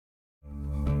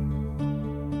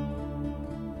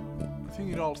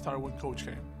think it all started when Coach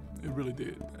came. It really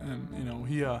did, and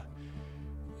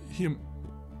he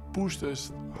pushed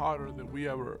us harder than we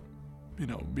ever,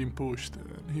 been pushed.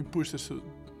 He pushed us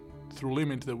through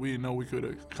limits that we didn't know we could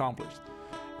accomplish.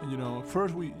 And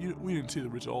first we didn't see the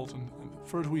results, and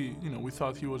first we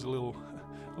thought he was a little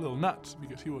nuts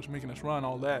because he was making us run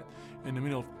all that in the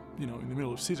middle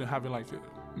of the season, having like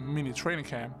a mini training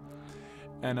camp.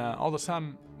 And all of a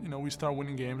sudden, we started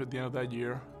winning games at the end of that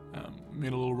year,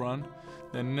 made a little run.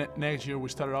 Then next year we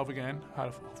started off again, had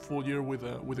a full year with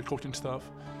the coaching staff,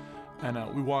 and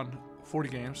we won 40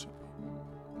 games,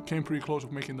 came pretty close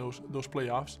of making those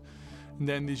playoffs. And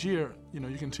then this year,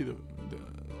 you can see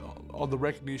all the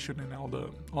recognition and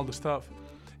all the stuff.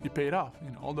 It paid off.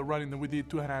 All the running that we did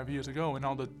 2.5 years ago, and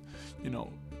all the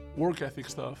work ethic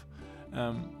stuff.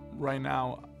 Right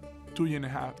now,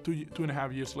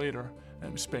 2.5 years later,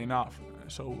 it's paying off.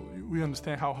 So we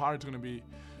understand how hard it's going to be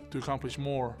to accomplish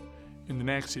more in the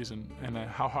next season, and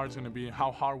how hard it's going to be, and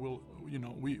how hard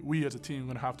we as a team are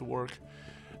going to have to work.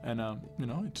 And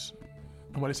it's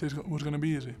nobody says it was going to be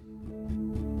easy.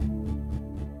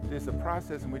 It's a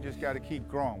process, and we just got to keep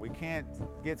growing. We can't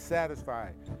get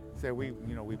satisfied. Say we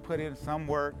put in some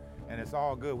work and it's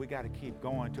all good. We got to keep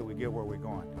going until we get where we're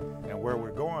going. And where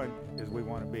we're going is we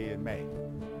want to be in May.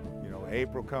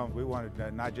 April comes, we want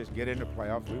to not just get into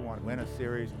playoffs, we want to win a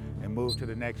series and move to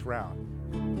the next round.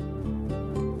 It's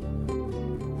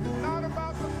not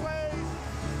about the plays,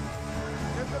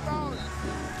 it's about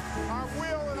our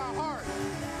will and our heart.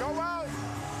 Go out,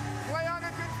 play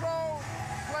under control,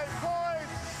 play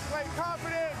poised, play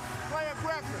confident, play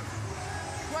aggressive.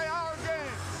 Play our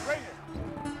game. Bring it.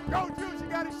 Go, Juice, you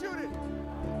got to shoot it.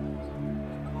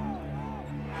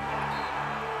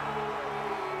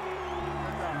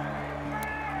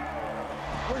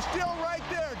 We're still right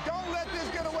there. Don't let this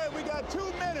get away. We got 2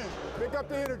 minutes. Pick up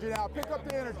the energy now. Pick up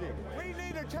the energy. We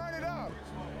need to turn it up.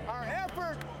 Our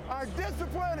effort, our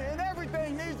discipline, and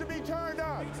everything needs to be turned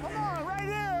up. Come on, right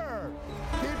here.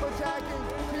 Keep attacking.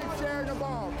 Keep sharing the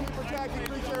ball. Keep attacking.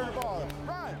 Keep sharing the ball.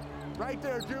 Run. Right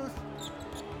there, Juice.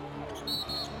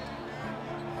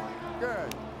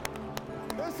 Good.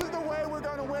 This is the way we're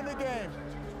going to win the game.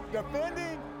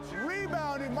 Defending,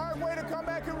 rebounding. Mark, way to come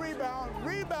back and rebound.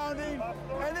 Rebounding,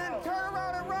 and then turn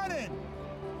around and running.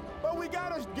 But we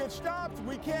got to get stopped.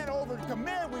 We can't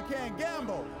overcommit. We can't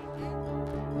gamble.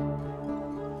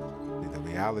 The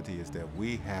reality is that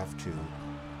we have to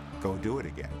go do it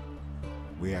again.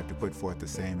 We have to put forth the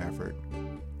same effort,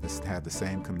 have the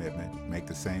same commitment, make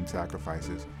the same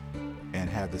sacrifices, and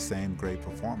have the same great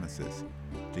performances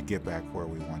to get back where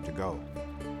we want to go.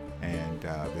 And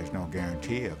there's no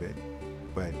guarantee of it,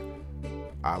 but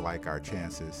I like our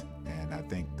chances, and I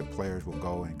think the players will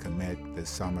go and commit this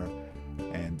summer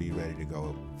and be ready to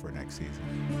go for next season.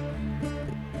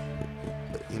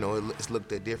 It's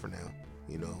looked at different now.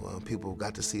 People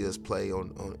got to see us play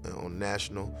on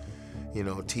national,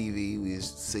 TV. We've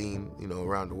seen,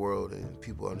 around the world, and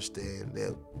people understand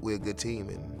that we're a good team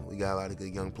and we got a lot of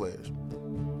good young players.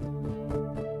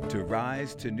 To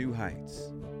rise to new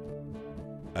heights,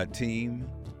 a team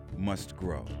must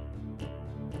grow.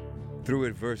 Through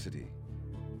adversity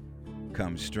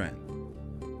comes strength.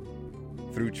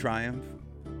 Through triumph,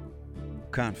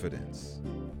 confidence.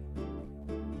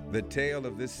 The tale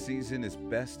of this season is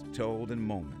best told in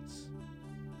moments.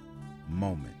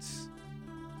 Moments.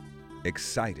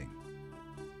 Exciting.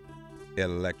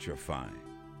 Electrifying.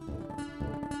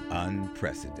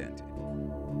 Unprecedented.